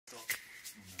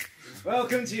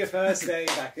Welcome to your first day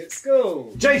back at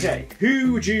school. JJ,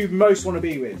 who would you most want to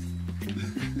be with?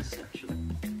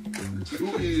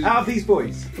 Out of these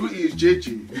boys? Who is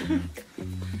JJ?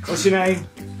 What's your name?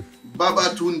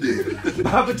 Babatunde.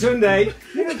 Babatunde.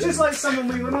 You look just like someone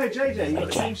we will know, JJ. You've got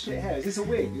the same shit hair. Is this a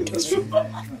wig?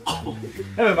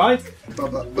 Never mind.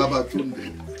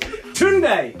 Babatunde.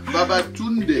 Tunde!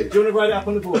 Babatunde. Do you want to write it up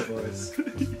on the board for us?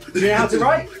 Do you know how to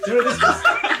write? Do you know this?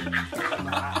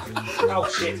 Oh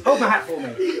shit. Hold my hat for me.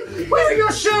 Where are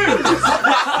your shoes?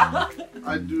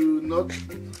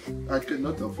 I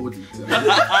cannot afford it. You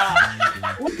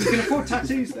can afford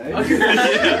tattoos though.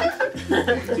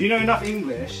 Do you know enough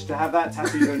English to have that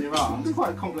tattooed on your arm? It's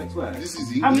quite a complex word. This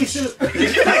is English.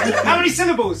 How many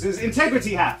syllables does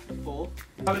integrity have? 4.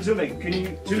 Tunde, can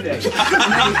you... Tunde.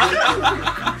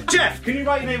 Jeff, can you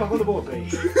write your name up on the board,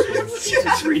 please?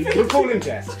 We'll call him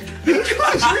Jeff. Who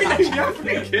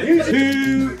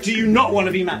do you not want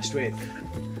to be matched with?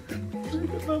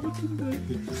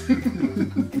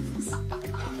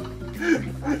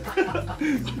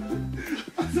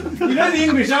 You know the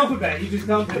English alphabet, you just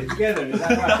can't put it together, is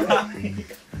that right?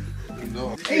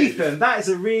 No. Ethan, that is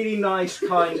a really nice,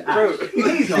 kind act.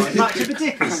 He's not as much of a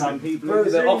dick as some people. Bro,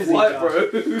 they're off-white,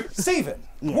 bro. Stephen,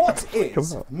 what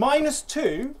is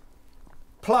 -2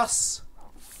 plus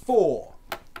 4?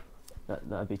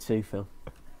 That'd be 2, Phil.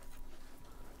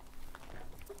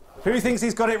 Who thinks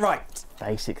he's got it right?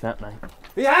 Basic, that, mate.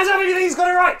 Yeah, hands up if you think he's got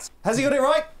it right! Has he got it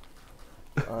right?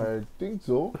 I think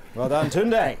so. Well done,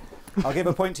 Tunde. I'll give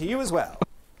a point to you as well.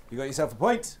 You got yourself a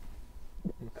point.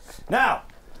 Now,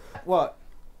 what?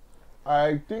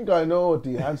 I think I know what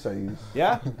the answer is.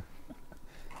 Yeah?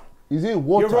 Is it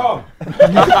water? You're wrong.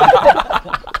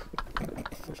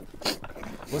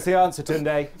 What's the answer,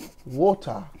 Tunde?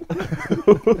 Water.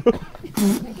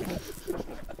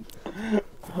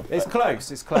 It's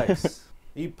close, it's close.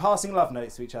 Are you passing love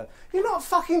notes to each other? You're not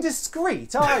fucking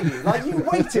discreet, are you? Like, you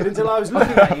waited until I was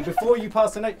looking at you before you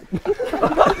passed a note.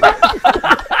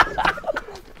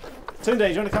 Tunde, do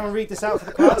you want to come and read this out for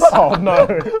the class? Oh no.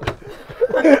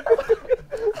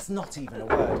 That's not even a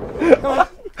word. Come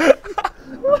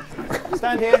on.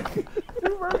 Stand here.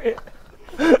 Who wrote it?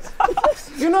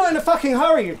 You're not in a fucking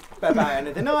hurry about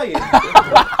anything, are you?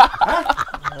 Huh?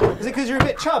 Is it because you're a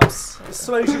bit chubs? It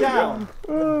slows you down.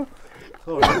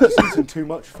 Oh, I'm just eating too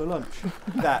much for lunch.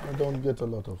 That. I don't get a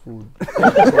lot of food.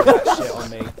 That shit on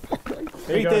me.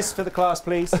 Read this for the class,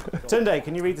 please. Tunde,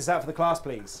 can you read this out for the class,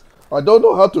 please? I don't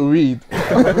know how to read.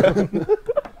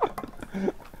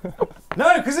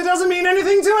 No, because it doesn't mean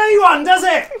anything to anyone, does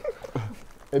it?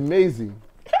 Amazing.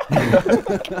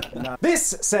 No.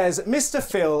 This says Mr.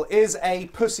 Phil is a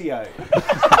pussy-o.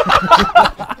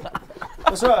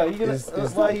 What's right? Are you gonna,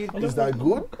 Is that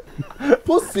good?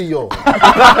 Pussy yo.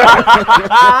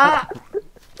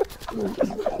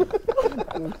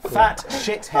 Fat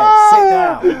shithead, sit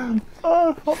down.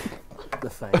 The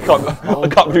face. I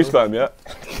can't do sperm yet.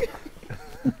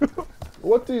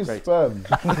 What is sperm?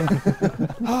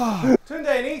 Tunde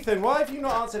and Ethan, why have you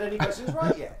not answered any questions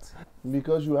right yet?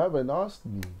 Because you haven't asked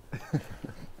me.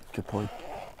 Good point.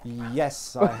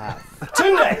 Yes, I have.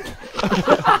 Tunde!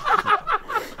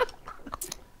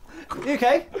 You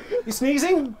okay? You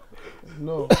sneezing?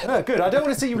 No. Oh, good. I don't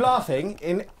want to see you laughing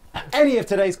in any of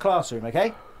today's classroom,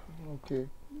 okay? Okay.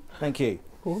 Thank you.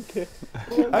 Okay.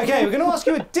 Okay, we're going to ask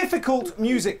you a difficult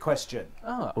music question.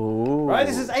 Ooh. Right,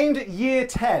 this is aimed at year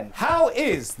 10. How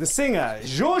is the singer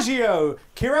Giorgio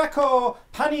Kirako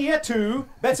Panietu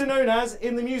better known as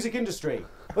in the music industry?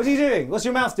 What's he doing? What's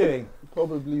your mouth doing?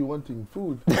 Probably wanting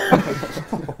food.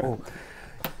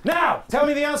 Now, tell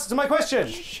me the answer to my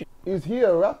question. Is he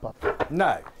a rapper?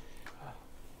 No.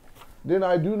 Then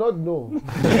I do not know.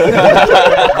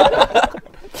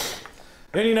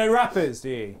 You only know rappers, do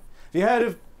you? Have you heard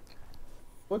of...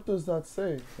 What does that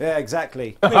say? Yeah,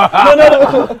 exactly.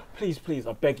 No. Please, please,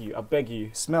 I beg you, I beg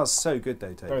you. Smells so good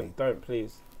though, Toby. Don't,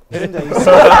 please.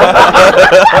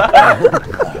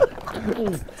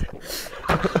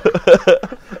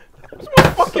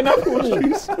 Fucking apple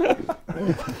juice.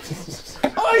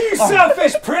 Oh, you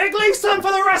selfish prick! Leave some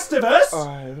for the rest of us!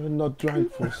 I've not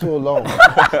drank for so long.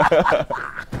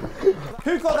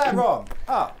 Who got that wrong?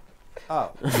 Oh.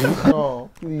 Oh. No,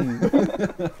 please.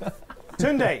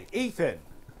 Tunde, Ethan.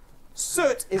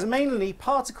 Soot is mainly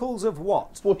particles of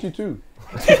what? 42.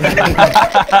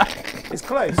 It's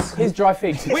close. Here's dry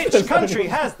figs. Which country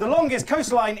has the longest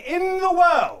coastline in the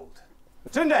world?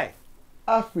 Tunde.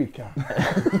 Africa.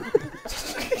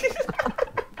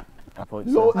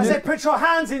 I said put your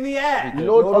hands in the air.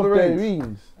 Lord of the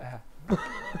Rings.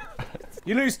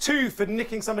 You lose 2 for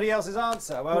nicking somebody else's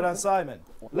answer. Well done, Simon.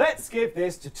 Let's give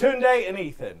this to Tunde and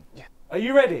Ethan. Are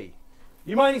you ready?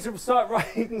 You might need to start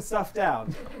writing stuff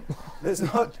down. There's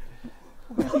not.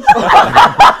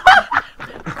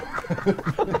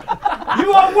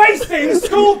 You are wasting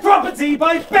school property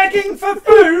by begging for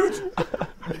food!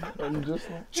 I'm just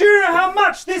like, Do you know how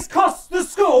much this costs the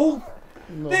school?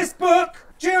 no, This book?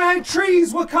 Do you know how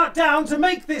trees were cut down to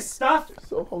make this stuff?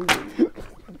 so hungry.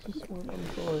 I just want,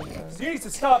 I'm sorry, man. So you need to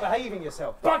start behaving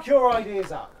yourself. Buck your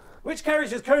ideas up. Which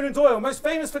character is Conan Doyle most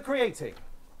famous for creating?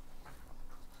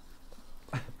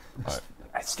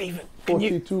 Stephen, can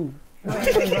you... 42.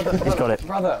 He's got it.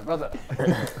 Brother.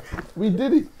 We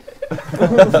did it.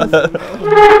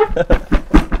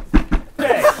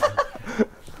 Okay.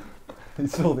 He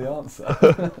saw the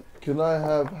answer. Can I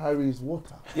have Harry's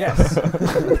water? Yes.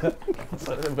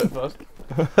 So a little bit first.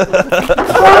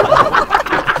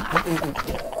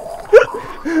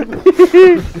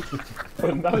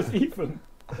 That was Ethan.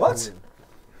 What?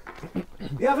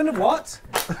 The oven of what?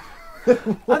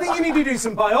 I think you need to do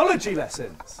some biology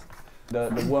lessons. The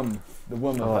womb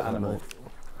of the animal.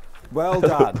 Well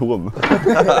done. The womb.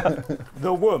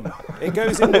 The womb. It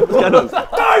goes in the womb.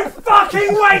 Don't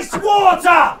fucking waste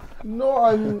water! No,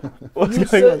 I'm. What's You going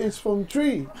said on? it's from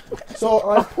tree, so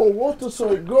I pour water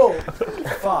so it grow.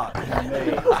 Fuck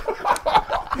me.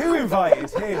 Who invited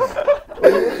him?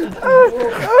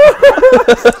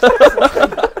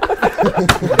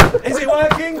 Is it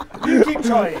working? You keep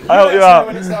trying. You I'll help let you us know out.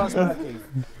 when it starts working.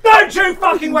 Don't you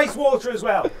fucking waste water as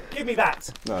well. Give me that.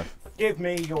 No. Give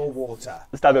me your water.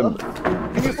 Stab him.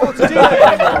 Can you afford to do that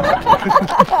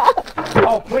anymore?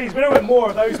 Oh, please, we don't want more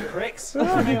of those pricks.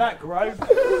 Give me that grow.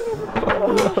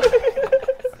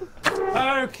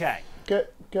 Okay.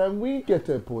 Can we get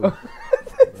a point?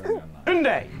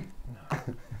 Tunde.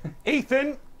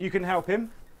 Ethan, you can help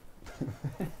him.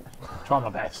 Try my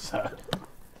best, sir.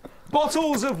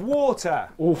 Bottles of water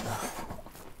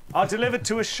are delivered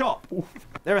to a shop.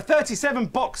 There are 37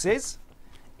 boxes.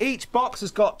 Each box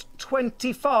has got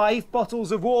 25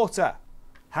 bottles of water.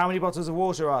 How many bottles of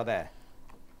water are there?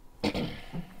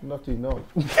 Not enough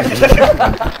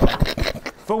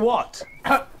For what?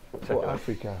 for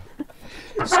Africa.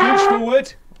 Scooch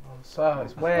forward. Sir,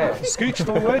 it's wet. Scooch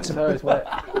forward. Sir, it's wet.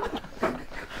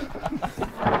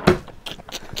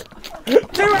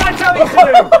 Do what I tell you to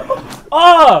do!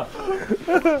 Ah!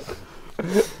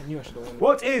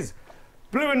 What is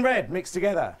blue and red mixed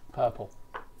together? Purple.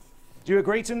 Do you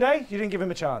agree, Tunde? You didn't give him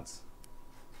a chance.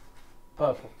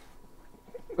 Purple.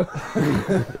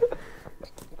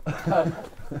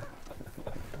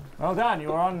 Well done,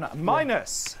 you're on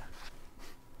minus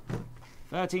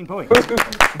 13 points.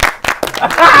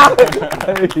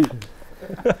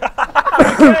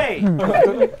 Okay.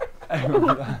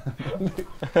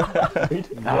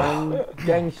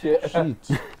 Gang shit.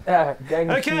 Shit.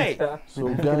 Gang Okay. shit.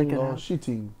 So gang are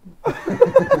shitting.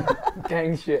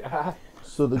 Gang shit.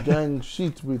 So the gang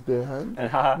shit with their hand.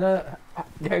 No,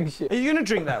 gang shit. Are you going to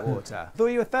drink that water? I thought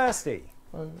you were thirsty.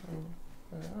 I am.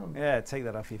 Yeah, take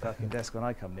that off your fucking desk when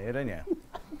I come near, don't you?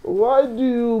 Why do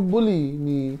you bully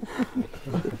me?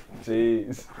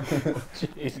 Jeez.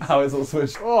 How is all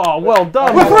switched? Oh, well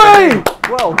done. We're free!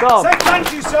 Well done. Say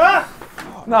thank you, sir!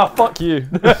 Nah, fuck you.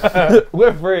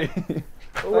 We're free.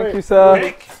 Thank you, sir.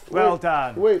 Rick, well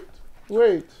done. Wait.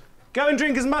 Go and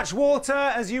drink as much water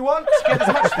as you want. Get as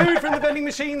much food from the vending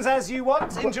machines as you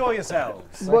want. Enjoy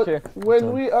yourselves. But you.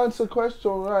 when we answer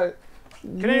question right,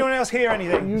 Can anyone else hear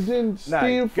anything? you didn't No,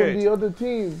 steal from good. the other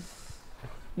team.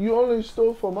 You only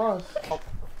stole from us.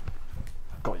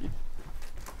 Got you.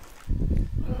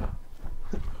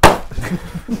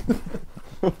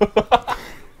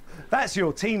 That's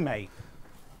your teammate.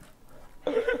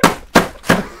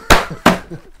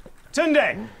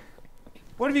 Tunde,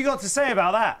 what have you got to say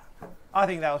about that? I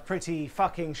think that was pretty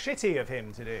fucking shitty of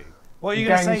him to do. What are you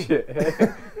going to say? Gang shit.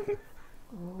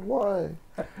 Why?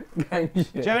 Gang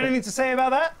shit. Do you have anything to say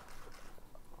about that?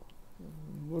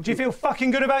 Do you feel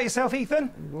fucking good about yourself, Ethan?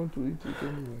 You want to eat it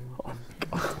anyway.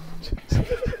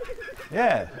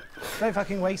 Yeah. Don't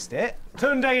fucking waste it.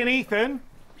 Tunde and Ethan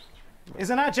is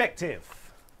an adjective.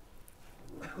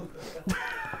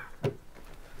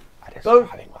 Don't.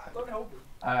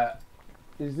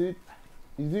 Is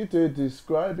it a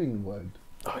describing word?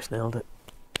 Oh, he's nailed it.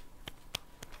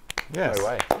 Yes. No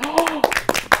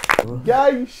way.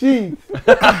 Gang shit.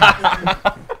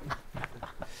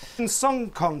 Song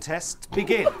contest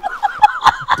begin.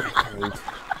 Decade.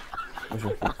 Was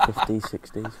it 50s,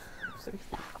 60s?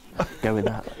 Go with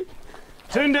that.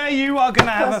 Tunde, you are going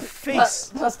to have a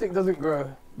feast. Plastic doesn't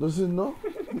grow. Does it not?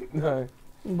 No.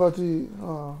 But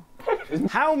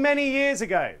How many years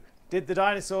ago did the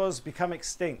dinosaurs become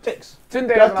extinct?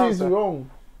 Tunde has an that is answer. wrong.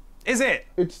 Is it?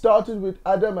 It started with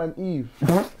Adam and Eve.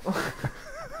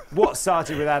 What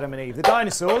started with Adam and Eve? The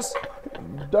dinosaurs?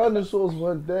 Dinosaurs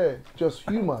weren't there, just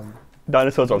human.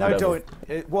 Dinosaurs are No, don't.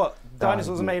 What?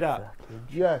 Dinosaurs are made up?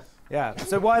 Yes. Yeah.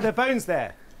 So why are there bones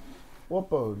there? What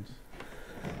bones?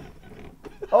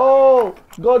 Oh,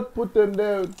 God put them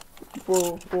there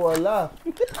for a laugh.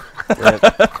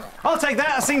 I'll take that.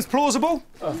 That seems plausible.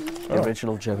 The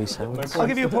original Joey sounds. I'll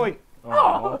give you a point.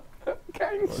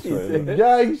 Gangster.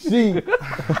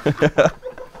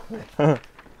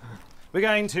 We're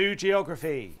going to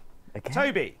geography. Again?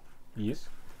 Toby, Yes.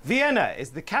 Vienna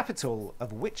is the capital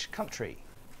of which country?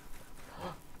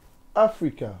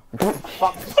 Africa.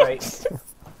 Fuck's sake.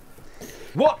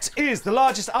 What is the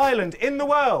largest island in the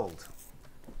world?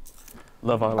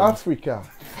 Love Island. Africa.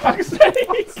 Fuck's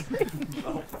sake.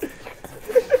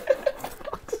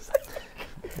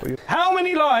 How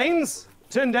many lines,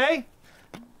 Tunde,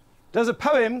 does a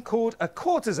poem called A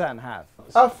Courtesan have?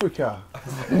 Africa.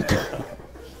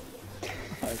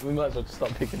 We might as well just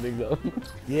start picking things up.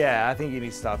 Yeah, I think you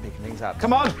need to start picking things up.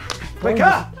 Come on,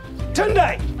 quicker!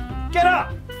 Tunde, get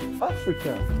up!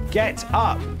 Africa. Get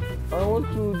up! I want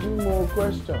to do more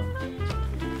questions.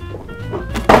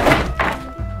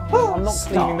 I'm not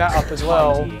cleaning that up as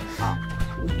well.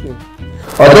 Okay.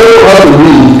 I don't know how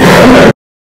to read.